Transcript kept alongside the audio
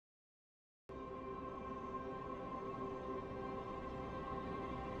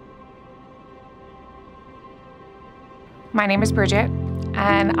My name is Bridget,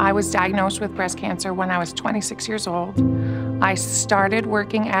 and I was diagnosed with breast cancer when I was 26 years old. I started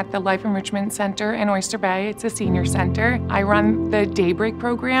working at the Life Enrichment Center in Oyster Bay. It's a senior center. I run the Daybreak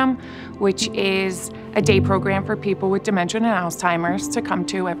program, which is a day program for people with dementia and Alzheimer's to come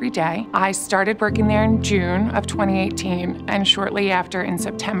to every day. I started working there in June of 2018, and shortly after, in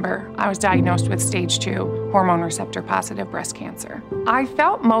September, I was diagnosed with stage 2 hormone receptor positive breast cancer. I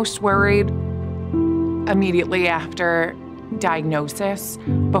felt most worried immediately after diagnosis,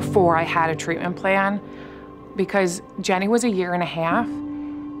 before I had a treatment plan, because Jenny was 1.5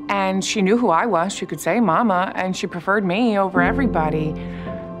 years, and she knew who I was. She could say mama, and she preferred me over everybody.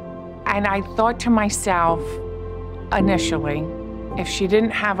 And I thought to myself, initially, if she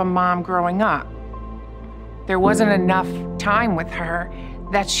didn't have a mom growing up, there wasn't enough time with her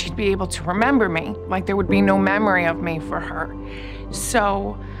that she'd be able to remember me. Like, there would be no memory of me for her.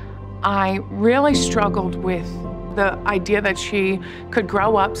 So I really struggled with the idea that she could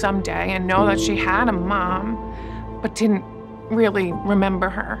grow up someday and know that she had a mom, but didn't really remember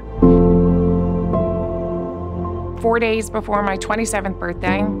her. 4 days before my 27th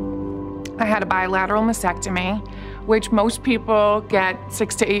birthday, I had a bilateral mastectomy, which most people get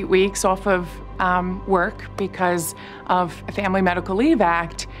 6 to 8 weeks off of work because of the Family Medical Leave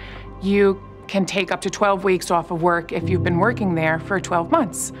Act. You can take up to 12 weeks off of work if you've been working there for 12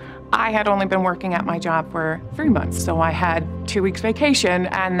 months. I had only been working at my job for 3 months, so I had 2 weeks vacation,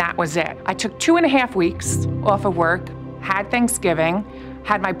 and that was it. I took 2.5 weeks off of work, had Thanksgiving,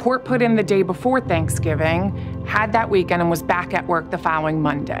 had my port put in the day before Thanksgiving, had that weekend, and was back at work the following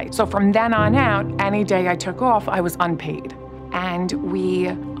Monday. So from then on out, any day I took off, I was unpaid. And we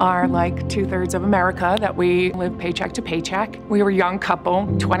are like 2/3 of America, that we live paycheck to paycheck. We were a young couple,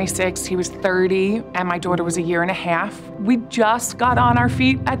 26, he was 30, and my daughter was 1.5 years. We just got on our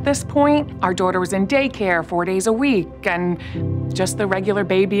feet at this point. Our daughter was in daycare 4 days a week, and just the regular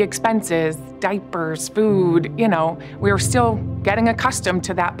baby expenses, diapers, food, you know, we were still getting accustomed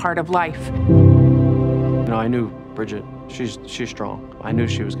to that part of life. You know, I knew Bridget, she's strong. I knew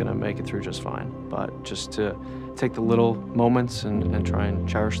she was gonna make it through just fine, but just to take the little moments and try and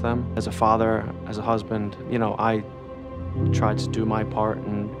cherish them. As a father, as a husband, you know, I tried to do my part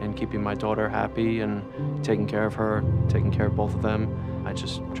in keeping my daughter happy and taking care of her, taking care of both of them. I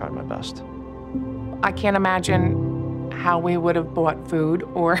just tried my best. I can't imagine how we would have bought food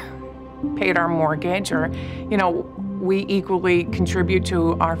or paid our mortgage, or, you know, we equally contribute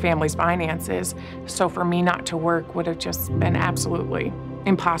to our family's finances. So for me not to work would have just been absolutely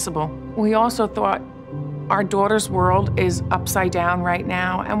impossible. We also thought our daughter's world is upside down right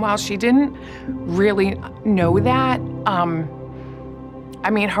now, and while she didn't really know that, I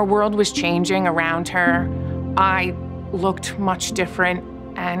mean, her world was changing around her. I looked much different,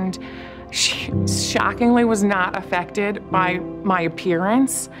 and she shockingly was not affected by my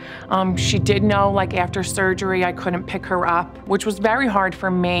appearance. She did know, like, after surgery, I couldn't pick her up, which was very hard for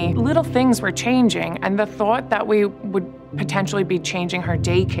me. Little things were changing, and the thought that we would potentially be changing her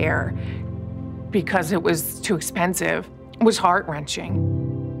daycare because it was too expensive was heart-wrenching.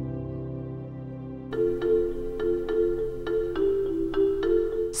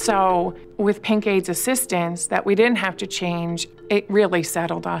 So with Pink Aid's assistance, that we didn't have to change, it really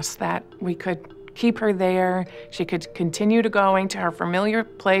settled us that we could keep her there. She could continue to going to her familiar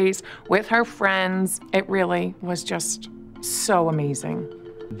place with her friends. It really was just so amazing.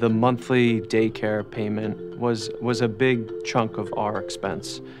 The monthly daycare payment was a big chunk of our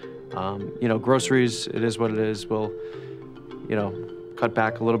expense. You know, groceries, it is what it is. We'll, you know, cut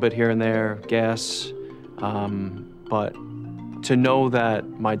back a little bit here and there, gas, but to know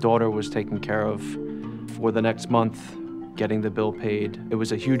that my daughter was taken care of for the next month, getting the bill paid, it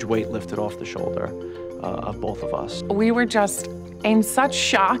was a huge weight lifted off the shoulder of both of us. We were just in such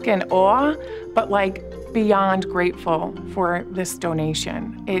shock and awe, but like beyond grateful for this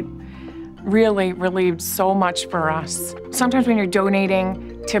donation. It really relieved so much for us. Sometimes when you're donating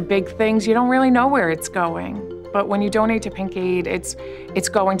to big things, you don't really know where it's going. But when you donate to Pink Aid, it's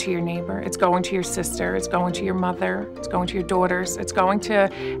going to your neighbor, it's going to your sister, it's going to your mother, it's going to your daughters, it's going to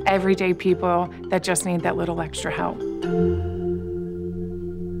everyday people that just need that little extra help.